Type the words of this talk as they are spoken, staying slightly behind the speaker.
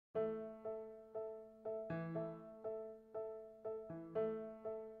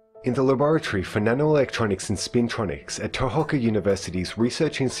In the laboratory for Nanoelectronics and Spintronics at Tohoku University's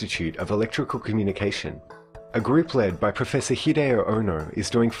Research Institute of Electrical Communication, a group led by Professor Hideo Ohno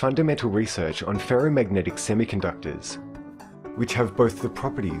is doing fundamental research on ferromagnetic semiconductors, which have both the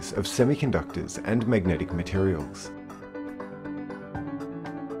properties of semiconductors and magnetic materials.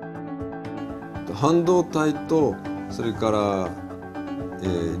 半導体とそれから、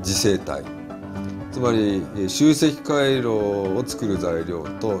磁性体、つまり集積回路を作る材料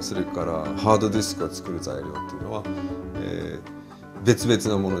とそれからハードディスクを作る材料というのは、別々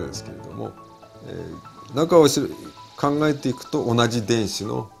なものですけれども、中を考えていくと同じ電子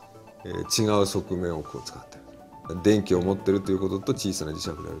の、違う側面を使っている。電気を持っているということと小さな磁石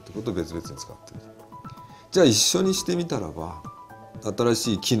であるということを別々に使っている。じゃあ一緒にしてみたらば新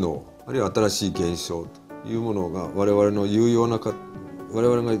しい機能あるいは新しい現象というものが我々が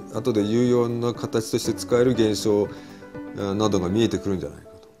後で有用な形として使える現象などが見えてくるんじゃないか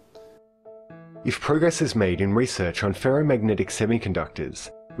と。If progress is made in research on ferromagnetic semiconductors,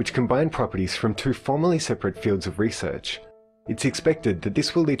 which combine properties from two formerly separate fields of research, it's expected that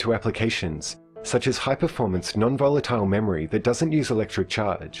this will lead to applications such as high-performance non-volatile memory that doesn't use electric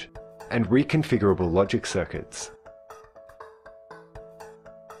charge, and reconfigurable logic circuits.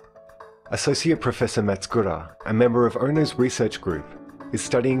 Associate Professor Matsura, a member of Ohno's research group, is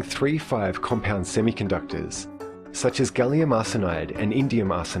studying 3,5 compound semiconductors, such as gallium arsenide and indium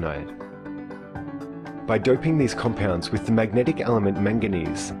arsenide. By doping these compounds with the magnetic element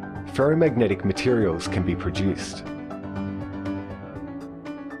manganese, ferromagnetic materials can be produced.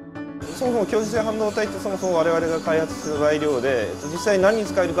 そもそも強磁性半導体ってそもそも我々が開発した材料で実際何に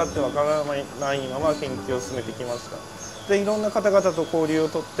使えるかってわからないまま研究を進めてきました。でいろんな方々と交流を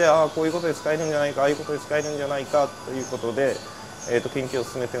とってこういうことで使えるんじゃないかああいうことで使えるんじゃないかということで、研究を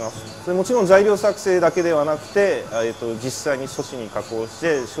進めています。でもちろん材料作成だけではなくて、実際に素子に加工し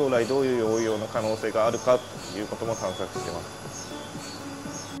て将来どういう応用の可能性があるかということも探索しています。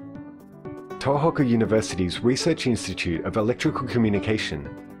Tohoku University's Research Institute of Electrical Communication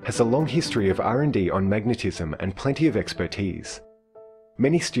has a long history of R&D on magnetism and plenty of expertise.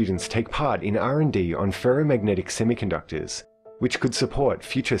 Many students take part in R&D on ferromagnetic semiconductors, which could support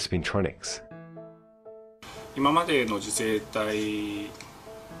future spintronics. 今までの磁性体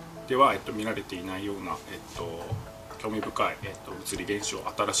では、見られていないような、興味深い、物理現象、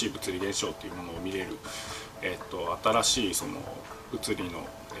新しい物理現象というものを見れる、新しいその物理の、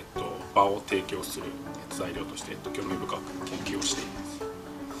場を提供する材料として、興味深く研究をしています。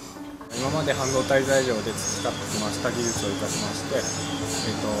今まで半導体材料で培ってきました技術を生かしまして、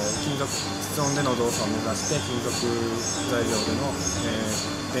金属室温での動作を目指して金属材料での、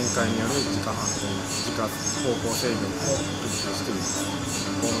電解による自家反転、自家方向制御を研究しています。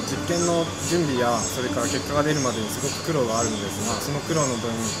実験の準備やそれから結果が出るまでにすごく苦労があるんですが、その苦労の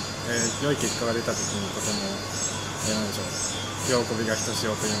分、良い結果が出た時にとても、喜びがひとし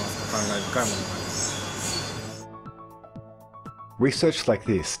おといいますか感慨深いものがあります。Research like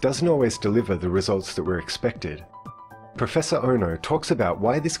this doesn't always deliver the results that were expected. Professor Ohno talks about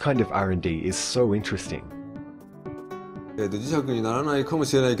why this kind of R&D is so interesting. 磁石にならないかも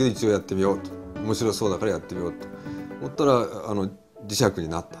しれないけど一応やってみようと。面白そうだからやってみようと思ったら磁石に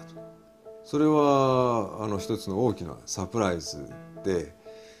なったと。それは一つの大きなサプライズで、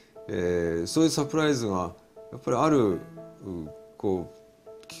そういうサプライズがやっぱりある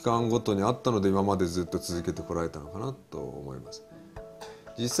期間ごとにあったので今までずっと続けてこられたのかなと思います。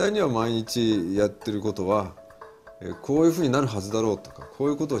実際には毎日やってることはこういうふうになるはずだろうとかこう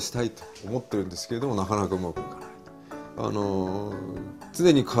いうことをしたいと思ってるんですけれどもなかなかうまくいかない。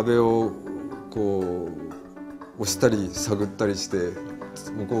常に壁を押したり探ったりして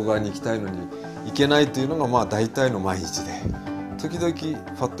向こう側に行きたいのに行けないというのが大体の毎日で時々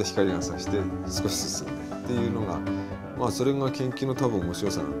パッと光がさして少し進んでっていうのがそれが研究の多分面白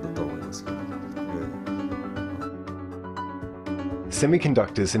さなんだと思いますけど。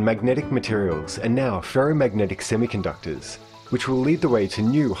Semiconductors and magnetic materials are now ferromagnetic semiconductors, which will lead the way to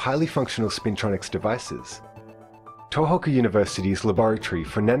new highly functional spintronics devices. Tohoku University's laboratory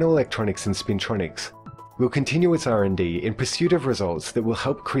for Nanoelectronics and Spintronics will continue its R&D in pursuit of results that will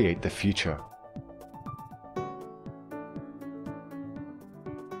help create the future.